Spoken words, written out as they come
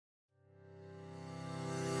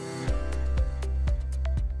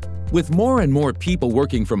With more and more people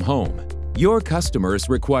working from home, your customers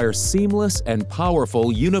require seamless and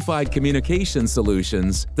powerful unified communication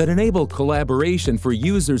solutions that enable collaboration for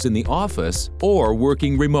users in the office or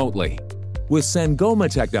working remotely. With Sangoma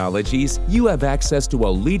Technologies, you have access to a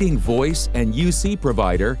leading voice and UC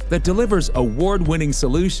provider that delivers award-winning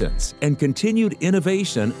solutions and continued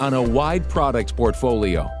innovation on a wide product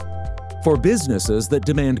portfolio. For businesses that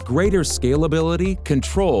demand greater scalability,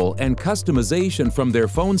 control, and customization from their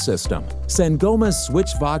phone system, Sangoma's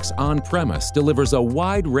SwitchVox On-Premise delivers a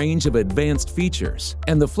wide range of advanced features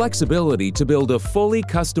and the flexibility to build a fully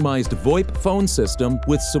customized VoIP phone system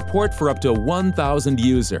with support for up to 1,000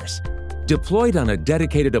 users. Deployed on a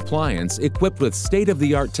dedicated appliance equipped with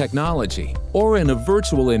state-of-the-art technology or in a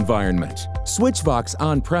virtual environment, SwitchVox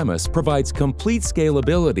On-Premise provides complete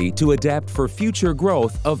scalability to adapt for future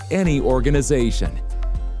growth of any organization.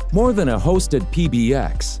 More than a hosted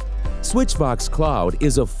PBX, SwitchVox Cloud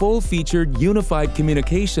is a full-featured unified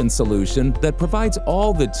communication solution that provides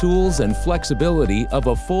all the tools and flexibility of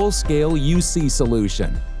a full-scale UC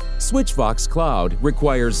solution. SwitchVox Cloud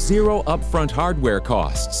requires zero upfront hardware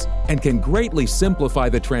costs and can greatly simplify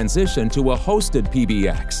the transition to a hosted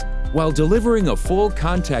PBX while delivering a full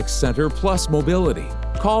contact center plus mobility,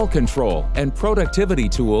 call control, and productivity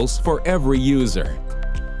tools for every user.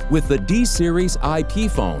 With the D-Series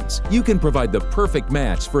IP phones, you can provide the perfect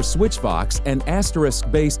match for SwitchVox and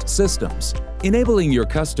Asterisk-based systems, enabling your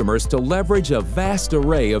customers to leverage a vast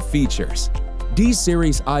array of features.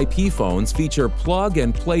 D-Series IP phones feature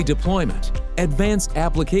plug-and-play deployment, advanced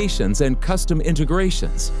applications and custom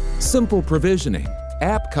integrations, simple provisioning,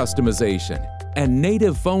 app customization, and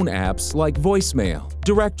native phone apps like voicemail,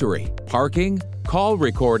 directory, parking, call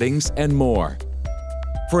recordings, and more.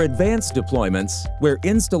 For advanced deployments, where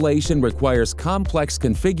installation requires complex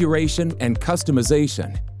configuration and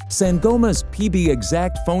customization, Sangoma's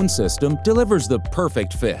PBXact phone system delivers the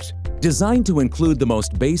perfect fit. Designed to include the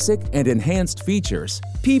most basic and enhanced features,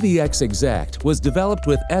 PBXact was developed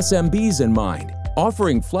with SMBs in mind,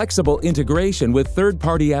 offering flexible integration with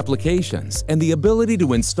third-party applications and the ability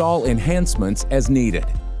to install enhancements as needed.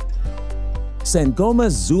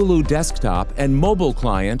 Sangoma's Zulu desktop and mobile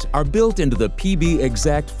client are built into the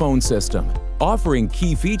PBXact phone system, offering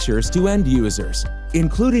key features to end users,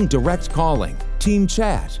 including direct calling, team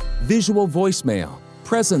chat, visual voicemail,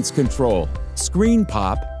 presence control, screen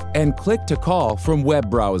pop, and click-to-call from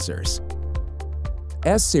web browsers.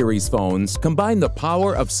 S-Series phones combine the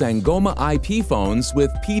power of Sangoma IP phones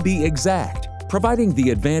with PBXact, providing the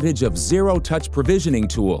advantage of zero-touch provisioning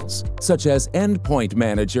tools, such as Endpoint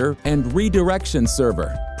Manager and Redirection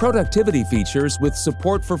Server, productivity features with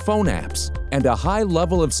support for phone apps, and a high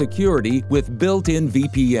level of security with built-in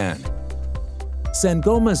VPN.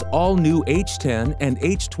 Sangoma's all-new H10 and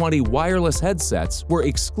H20 wireless headsets were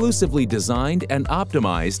exclusively designed and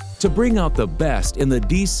optimized to bring out the best in the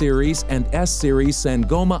D-Series and S-Series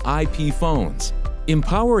Sangoma IP phones,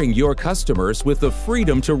 empowering your customers with the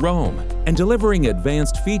freedom to roam and delivering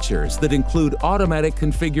advanced features that include automatic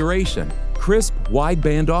configuration, crisp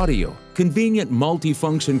wideband audio, convenient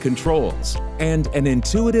multifunction controls, and an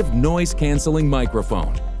intuitive noise-canceling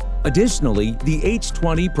microphone. Additionally, the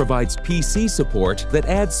H20 provides PC support that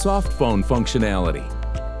adds softphone functionality.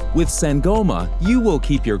 With Sangoma, you will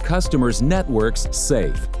keep your customers' networks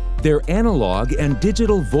safe. Their analog and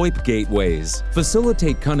digital VoIP gateways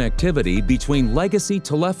facilitate connectivity between legacy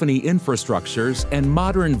telephony infrastructures and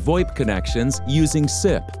modern VoIP connections using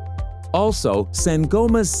SIP. Also,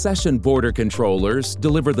 Sangoma's session border controllers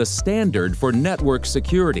deliver the standard for network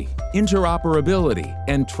security, interoperability,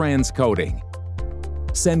 and transcoding.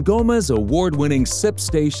 Sangoma's award-winning SIP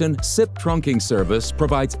Station SIP trunking service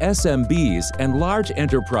provides SMBs and large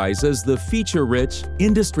enterprises the feature-rich,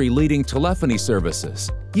 industry-leading telephony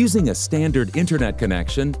services, using a standard internet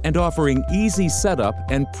connection and offering easy setup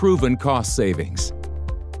and proven cost savings.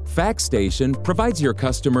 Fax Station provides your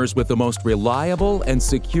customers with the most reliable and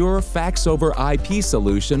secure fax over IP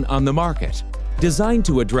solution on the market, designed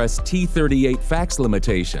to address T38 fax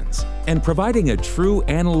limitations and providing a true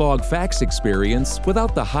analog fax experience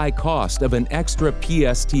without the high cost of an extra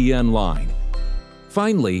PSTN line.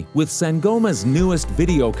 Finally, with Sangoma's newest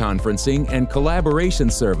video conferencing and collaboration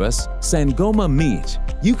service, Sangoma Meet,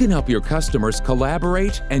 you can help your customers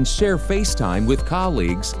collaborate and share FaceTime with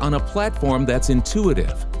colleagues on a platform that's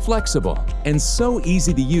intuitive, flexible, and so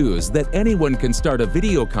easy to use that anyone can start a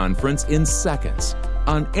video conference in seconds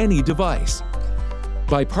on any device.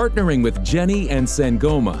 By partnering with Jenne and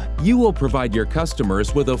Sangoma, you will provide your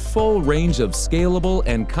customers with a full range of scalable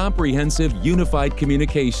and comprehensive unified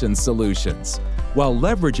communications solutions. while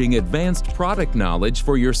leveraging advanced product knowledge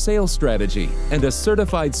for your sales strategy and a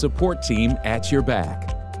certified support team at your back.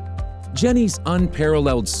 Jenne's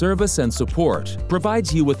unparalleled service and support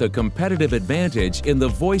provides you with a competitive advantage in the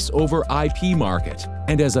voice-over IP market.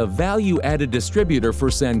 And as a value-added distributor for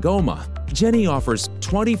Sangoma, Jenne offers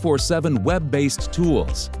 24/7 web-based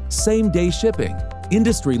tools, same-day shipping,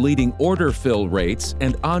 industry-leading order fill rates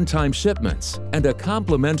and on-time shipments, and a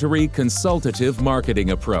complimentary consultative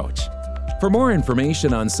marketing approach. For more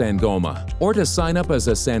information on Sangoma or to sign up as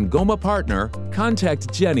a Sangoma partner,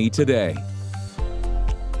 contact Jenne today.